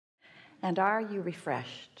And are you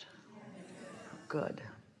refreshed? Good.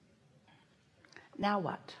 Now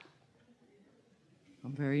what?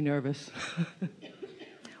 I'm very nervous.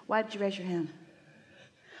 Why did you raise your hand?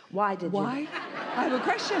 Why did you? Why? I have a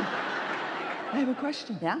question. I have a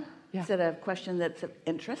question. Yeah? Yeah. Is it a question that's of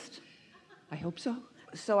interest? I hope so.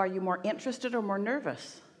 So are you more interested or more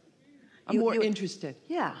nervous? I'm more interested.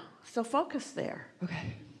 Yeah. So focus there.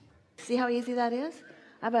 Okay. See how easy that is?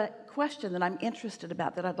 I have a question that I'm interested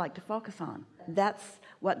about that I'd like to focus on. That's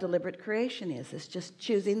what deliberate creation is. It's just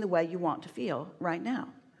choosing the way you want to feel right now.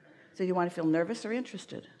 So you want to feel nervous or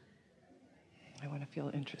interested? I want to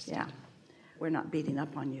feel interested. Yeah. We're not beating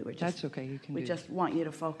up on you. We're just, That's okay. You can we do just want you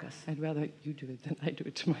to focus. I'd rather you do it than I do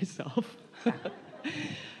it to myself.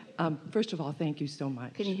 First of all, thank you so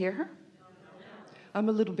much. Can you hear her? I'm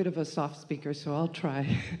a little bit of a soft speaker, so I'll try.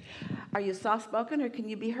 Are you soft-spoken or can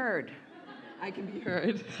you be heard? I can be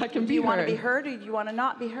heard. I can be heard. Do you want to be heard or do you want to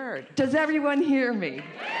not be heard? Does everyone hear me?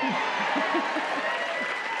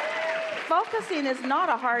 Focusing is not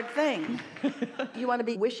a hard thing. You want to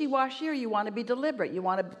be wishy-washy or you want to be deliberate? You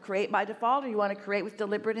want to create by default or you want to create with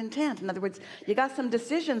deliberate intent? In other words, you got some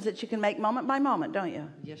decisions that you can make moment by moment, don't you?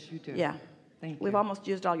 Yes, you do. Yeah. Thank you. We've almost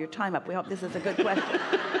used all your time up. We hope this is a good question.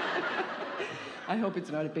 I hope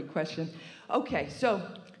it's not a big question. Okay, so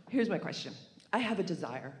here's my question. I have a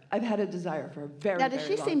desire. I've had a desire for a very, now, very does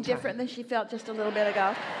she long seem time. different than she felt just a little bit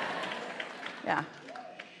ago? Yeah.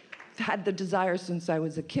 Had the desire since I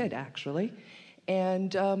was a kid, actually.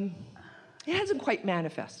 And it hasn't quite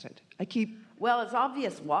manifested. Well, it's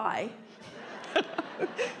obvious why.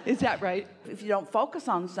 Is that right? If you don't focus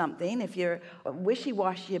on something, if you're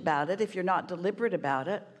wishy-washy about it, if you're not deliberate about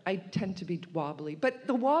it. I tend to be wobbly. But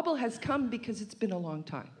the wobble has come because it's been a long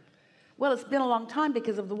time. Well, it's been a long time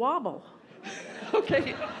because of the wobble.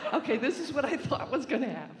 Okay, this is what I thought was going to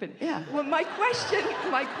happen. Yeah. Well, my question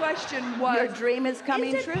was... Your dream is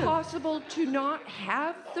coming true. Is it possible to not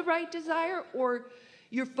have the right desire, or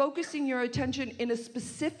you're focusing your attention in a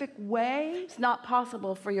specific way? It's not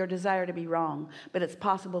possible for your desire to be wrong, but it's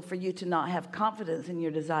possible for you to not have confidence in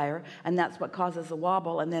your desire, and that's what causes the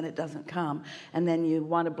wobble, and then it doesn't come. And then you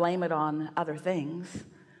want to blame it on other things,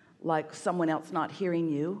 like someone else not hearing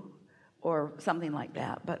you, or something like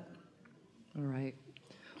that. But all right.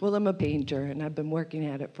 Well, I'm a painter, and I've been working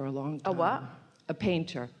at it for a long time. A what? A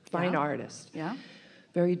painter, fine artist. Yeah.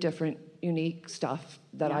 Very different, unique stuff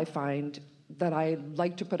that I find that I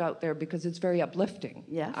like to put out there because it's very uplifting.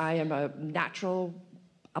 Yes. I am a natural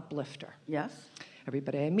uplifter. Yes.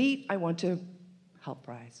 Everybody I meet, I want to help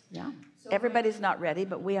rise. Yeah. Everybody's not ready,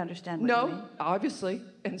 but we understand what you mean. No, obviously.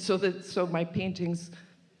 And so my paintings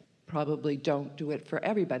probably don't do it for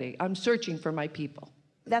everybody. I'm searching for my people.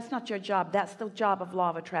 That's not your job. That's the job of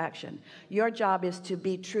law of attraction. Your job is to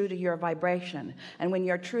be true to your vibration. And when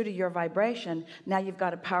you're true to your vibration, now you've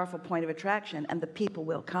got a powerful point of attraction and the people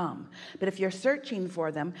will come. But if you're searching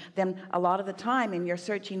for them, then a lot of the time, and you're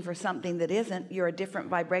searching for something that isn't, you're a different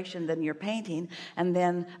vibration than you're painting. And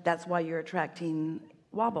then that's why you're attracting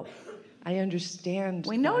wobble. I understand.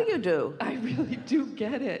 We know you do. I really do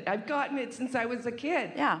get it. I've gotten it since I was a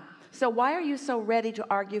kid. Yeah. So why are you so ready to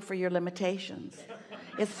argue for your limitations?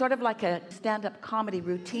 It's sort of like a stand-up comedy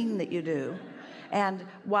routine that you do. And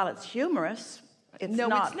while it's humorous, it's not.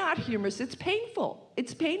 No, it's not humorous. It's painful.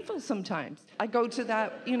 It's painful sometimes. I go to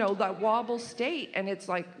that, that wobble state, and it's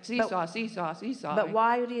like seesaw, seesaw, seesaw. But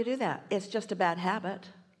why do you do that? It's just a bad habit.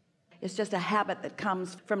 It's just a habit that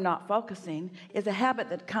comes from not focusing. It's a habit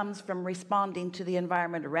that comes from responding to the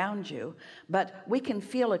environment around you. But we can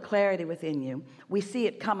feel a clarity within you. We see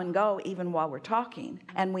it come and go even while we're talking.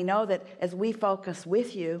 And we know that as we focus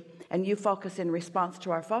with you and you focus in response to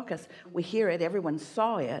our focus, we hear it, everyone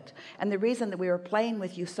saw it. And the reason that we were playing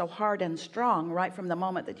with you so hard and strong right from the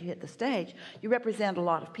moment that you hit the stage, you represent a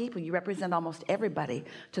lot of people. You represent almost everybody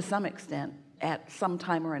to some extent at some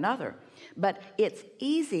time or another. But it's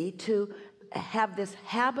easy to have this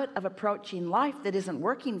habit of approaching life that isn't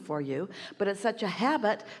working for you, but it's such a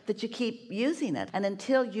habit that you keep using it. And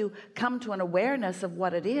until you come to an awareness of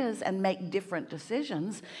what it is and make different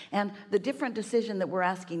decisions, and the different decision that we're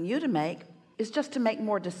asking you to make is just to make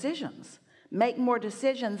more decisions. Make more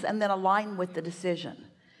decisions and then align with the decision.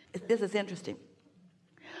 This is interesting.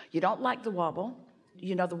 You don't like the wobble.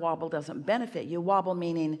 You know the wobble doesn't benefit you. Wobble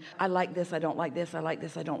meaning, I like this, I don't like this, I like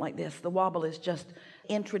this, I don't like this. The wobble is just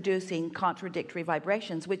introducing contradictory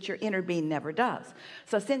vibrations, which your inner being never does.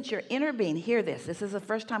 So since your inner being, hear this. This is the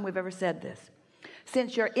first time we've ever said this.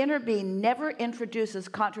 Since your inner being never introduces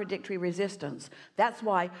contradictory resistance, that's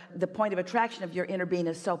why the point of attraction of your inner being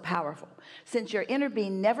is so powerful. Since your inner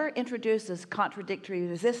being never introduces contradictory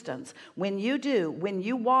resistance, when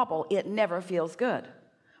you wobble, it never feels good.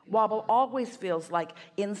 Wobble always feels like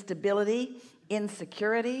instability,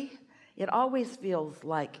 insecurity. It always feels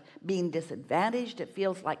like being disadvantaged. It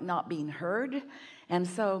feels like not being heard. And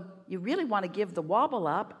so you really want to give the wobble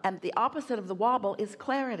up, and the opposite of the wobble is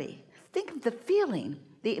clarity. Think of the feeling,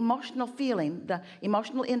 the emotional feeling, the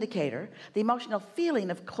emotional indicator, the emotional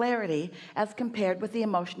feeling of clarity as compared with the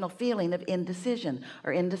emotional feeling of indecision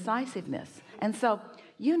or indecisiveness. And so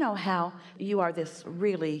you know how you are this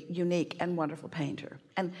really unique and wonderful painter.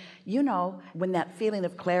 And you know when that feeling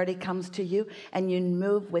of clarity comes to you and you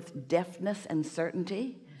move with deftness and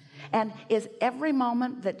certainty. And is every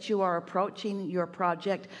moment that you are approaching your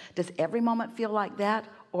project, does every moment feel like that,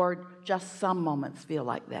 or just some moments feel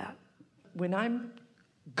like that? When I'm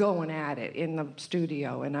going at it in the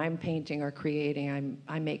studio and I'm painting or creating,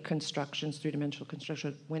 I make constructions, three-dimensional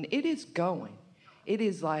construction. When it is going, it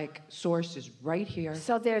is like source is right here.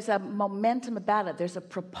 So there's a momentum about it. There's a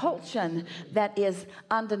propulsion that is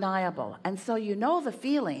undeniable. And so you know the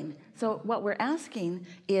feeling. So what we're asking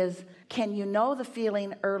is, can you know the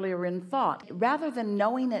feeling earlier in thought? Rather than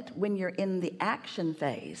knowing it when you're in the action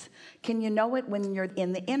phase, can you know it when you're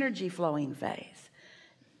in the energy flowing phase?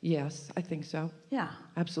 Yes, I think so. Yeah.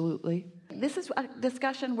 Absolutely. This is a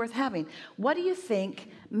discussion worth having. What do you think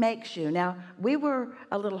makes you? Now, we were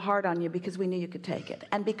a little hard on you because we knew you could take it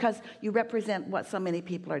and because you represent what so many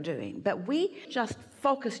people are doing. But we just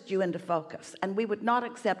focused you into focus, and we would not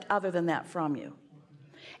accept other than that from you.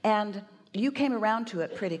 And you came around to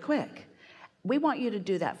it pretty quick. We want you to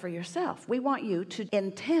do that for yourself. We want you to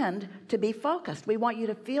intend to be focused. We want you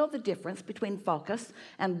to feel the difference between focus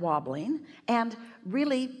and wobbling and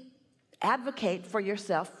really advocate for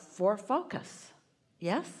yourself for focus.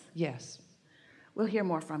 Yes? Yes. We'll hear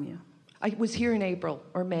more from you. I was here in April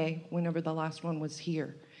or May, whenever the last one was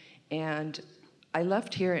here. And I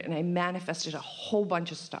left here and I manifested a whole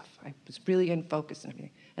bunch of stuff. I was really in focus and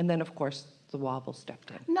everything. And then, of course, the wobble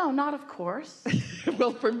stepped in. No, not of course.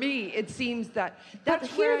 Well, for me, it seems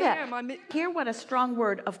that's where I am. Hear what a strong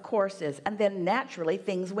word of course is, and then naturally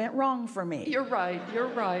things went wrong for me. You're right.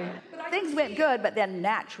 Things went good, but then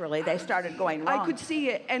naturally they started going wrong. I could see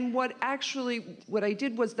it, and what I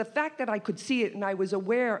did was the fact that I could see it and I was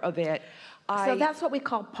aware of it. So that's what we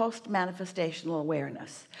call post-manifestational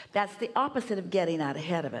awareness. That's the opposite of getting out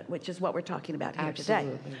ahead of it, which is what we're talking about here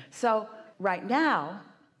today. So right now,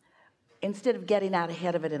 instead of getting out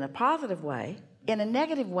ahead of it in a positive way, in a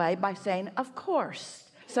negative way by saying, of course.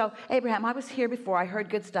 So, Abraham, I was here before. I heard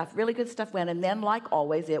good stuff. Really good stuff went. And then, like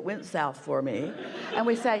always, it went south for me. And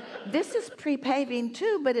we say, this is pre-paving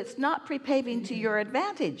too, but it's not pre-paving to your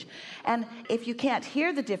advantage. And if you can't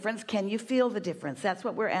hear the difference, can you feel the difference? That's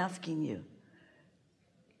what we're asking you.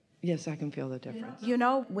 Yes, I can feel the difference. You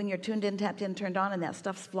know, when you're tuned in, tapped in, turned on, and that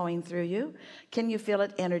stuff's flowing through you, can you feel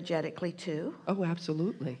it energetically too? Oh,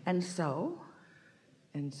 absolutely. And so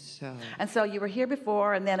you were here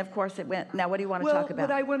before, and then, of course, it went. Now, what do you want to talk about?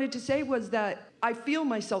 What I wanted to say was that I feel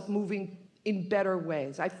myself moving in better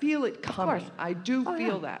ways. I feel it coming. I do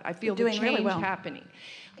feel that. I feel the change happening.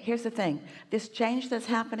 Here's the thing. This change that's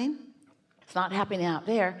happening, it's not happening out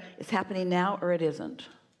there. It's happening now, or it isn't.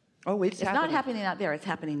 Oh, it's happening. Not happening out there. It's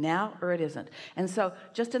happening now, or it isn't. And so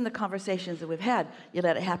just in the conversations that we've had, you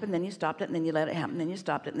let it happen, then you stopped it, and then you let it happen, then you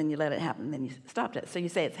stopped it, and then you let it happen, and then you stopped it. So you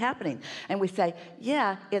say it's happening. And we say,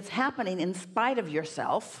 yeah, it's happening in spite of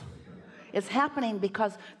yourself. It's happening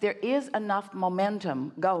because there is enough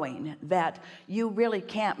momentum going that you really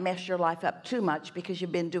can't mess your life up too much because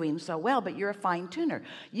you've been doing so well, but you're a fine tuner.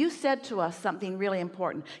 You said to us something really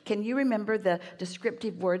important. Can you remember the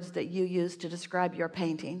descriptive words that you used to describe your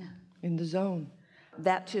painting? In the zone.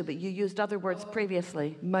 That too, but you used other words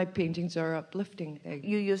previously. My paintings are uplifting.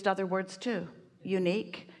 You used other words too.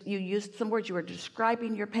 Unique. You used some words. You were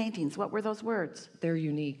describing your paintings. What were those words? They're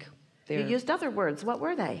unique. You used other words. What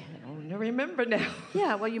were they? I don't remember now.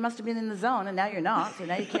 Yeah, well, you must have been in the zone, and now you're not, so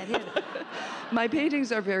now you can't hear it. My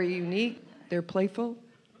paintings are very unique. They're playful.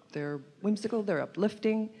 They're whimsical. They're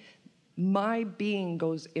uplifting. My being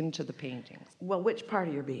goes into the paintings. Well, which part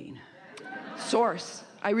of your being? Source.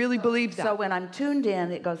 I really believe that. So when I'm tuned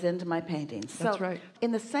in, it goes into my paintings. That's right.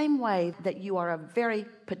 In the same way that you are a very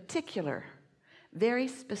particular, very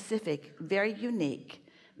specific, very unique,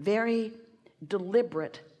 very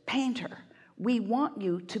deliberate painter, we want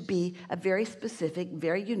you to be a very specific,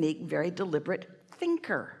 very unique, very deliberate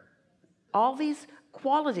thinker. All these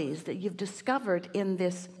qualities that you've discovered in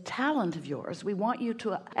this talent of yours. We want you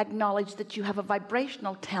to acknowledge that you have a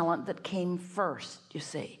vibrational talent that came first, you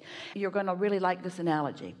see. You're going to really like this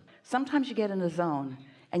analogy. Sometimes you get in a zone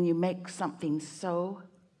and you make something so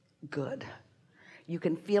good. You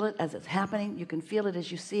can feel it as it's happening. You can feel it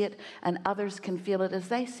as you see it, and others can feel it as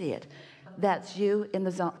they see it. That's you in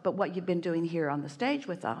the zone. But what you've been doing here on the stage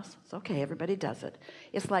with us, it's okay, everybody does it.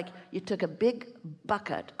 It's like you took a big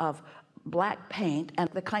bucket of black paint and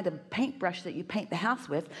the kind of paintbrush that you paint the house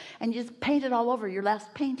with, and you just painted all over your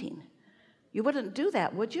last painting. You wouldn't do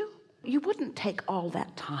that, would you? You wouldn't take all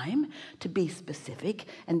that time to be specific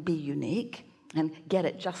and be unique and get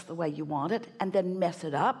it just the way you want it, and then mess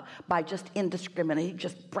it up by just indiscriminately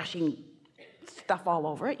just brushing stuff all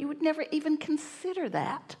over it. You would never even consider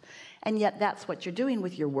that. And yet that's what you're doing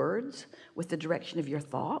with your words, with the direction of your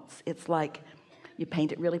thoughts. It's like you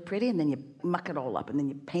paint it really pretty and then you muck it all up, and then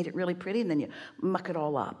you paint it really pretty and then you muck it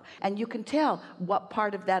all up. And you can tell what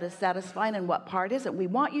part of that is satisfying and what part isn't. We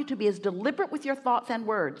want you to be as deliberate with your thoughts and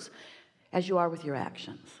words as you are with your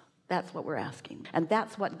actions. That's what we're asking. And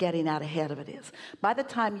that's what getting out ahead of it is. By the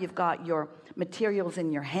time you've got your materials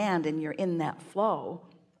in your hand and you're in that flow,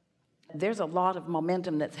 there's a lot of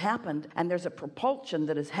momentum that's happened, and there's a propulsion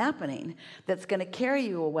that is happening that's going to carry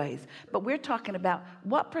you a ways. But we're talking about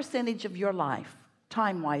what percentage of your life,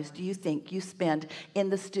 time-wise, do you think you spend in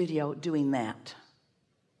the studio doing that?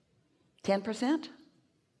 10%?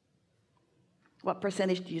 What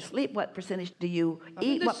percentage do you sleep? What percentage do you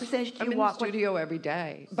eat? What percentage do you walk? I'm in the studio every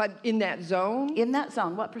day. But in that zone? In that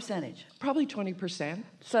zone, what percentage? Probably 20%.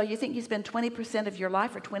 So you think you spend 20% of your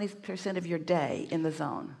life or 20% of your day in the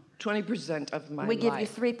zone? 20% of my life. We give you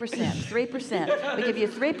 3%. 3%. We give you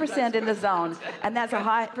 3% in the zone, and that's a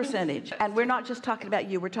high percentage. And we're not just talking about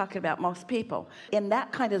you, we're talking about most people. In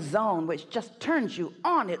that kind of zone, which just turns you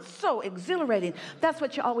on, it's so exhilarating. That's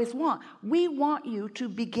what you always want. We want you to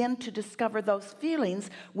begin to discover those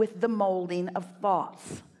feelings with the molding of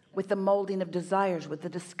thoughts, with the molding of desires, with the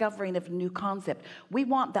discovering of new concept. We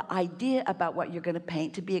want the idea about what you're going to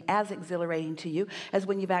paint to be as exhilarating to you as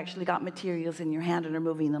when you've actually got materials in your hand and are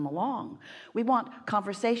moving them along. We want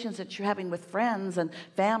conversations that you're having with friends and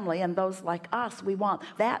family and those like us. We want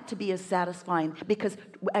that to be as satisfying, because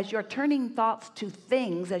as you're turning thoughts to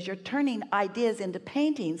things, as you're turning ideas into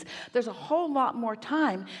paintings, there's a whole lot more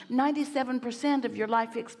time. 97% of your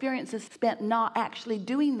life experience is spent not actually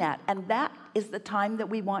doing that, and that is the time that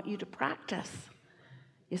we want you to practice.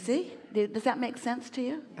 You see? Does that make sense to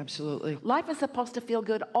you? Absolutely. Life is supposed to feel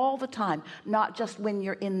good all the time, not just when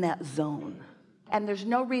you're in that zone. And there's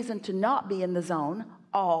no reason to not be in the zone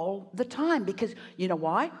all the time, because you know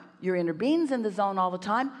why? Your inner being's in the zone all the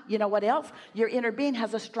time. You know what else? Your inner being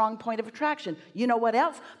has a strong point of attraction. You know what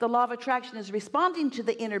else? The law of attraction is responding to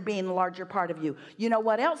the inner being, the larger part of you. You know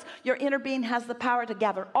what else? Your inner being has the power to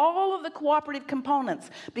gather all of the cooperative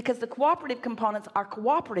components, because the cooperative components are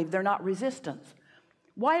cooperative. They're not resistance.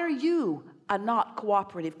 Why are you a not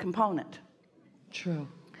cooperative component? True.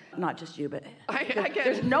 Not just you, but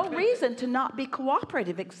there's no reason to not be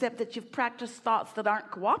cooperative, except that you've practiced thoughts that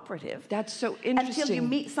aren't cooperative. That's so interesting. Until you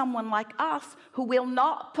meet someone like us who will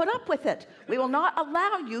not put up with it. We will not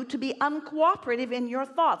allow you to be uncooperative in your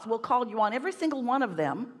thoughts. We'll call you on every single one of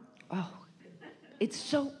them. Oh, it's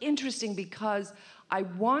so interesting, because I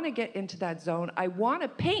want to get into that zone. I want to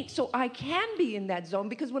paint so I can be in that zone,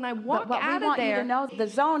 because when I walk out of there... you to know, the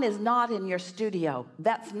zone is not in your studio.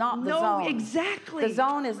 That's not the zone. No, exactly. The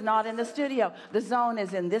zone is not in the studio. The zone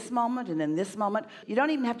is in this moment and in this moment. You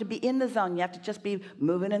don't even have to be in the zone. You have to just be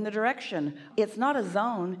moving in the direction. It's not a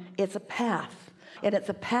zone. It's a path. And it's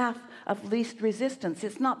a path of least resistance.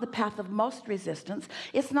 It's not the path of most resistance.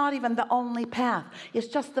 It's not even the only path. It's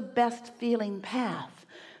just the best feeling path.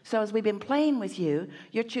 So as we've been playing with you,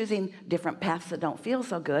 you're choosing different paths that don't feel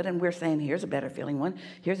so good, and we're saying, here's a better feeling one,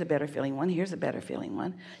 here's a better feeling one, here's a better feeling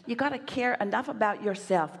one. You got to care enough about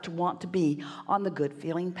yourself to want to be on the good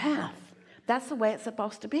feeling path. That's the way it's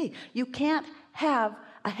supposed to be. You can't have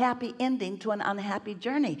a happy ending to an unhappy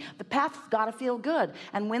journey. The path's got to feel good.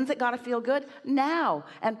 And when's it got to feel good? Now.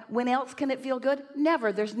 And when else can it feel good?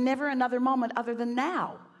 Never. There's never another moment other than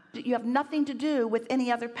now. You have nothing to do with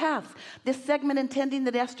any other paths. This segment intending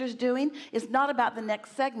that Esther's doing is not about the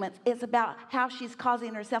next segment. It's about how she's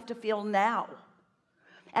causing herself to feel now.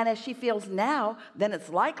 And as she feels now, then it's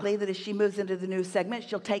likely that as she moves into the new segment,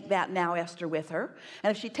 she'll take that now Esther with her.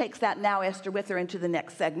 And if she takes that now Esther with her into the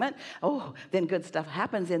next segment, oh, then good stuff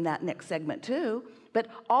happens in that next segment too. But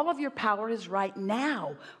all of your power is right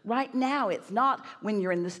now. Right now. It's not when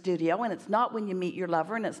you're in the studio, and it's not when you meet your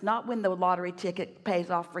lover, and it's not when the lottery ticket pays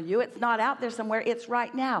off for you. It's not out there somewhere. It's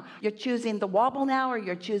right now. You're choosing the wobble now, or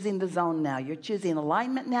you're choosing the zone now. You're choosing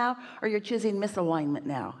alignment now, or you're choosing misalignment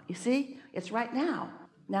now. You see? It's right now.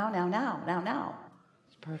 Now.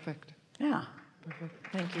 It's perfect. Yeah. Perfect.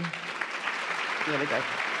 Thank you. Really good.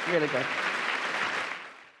 Really good.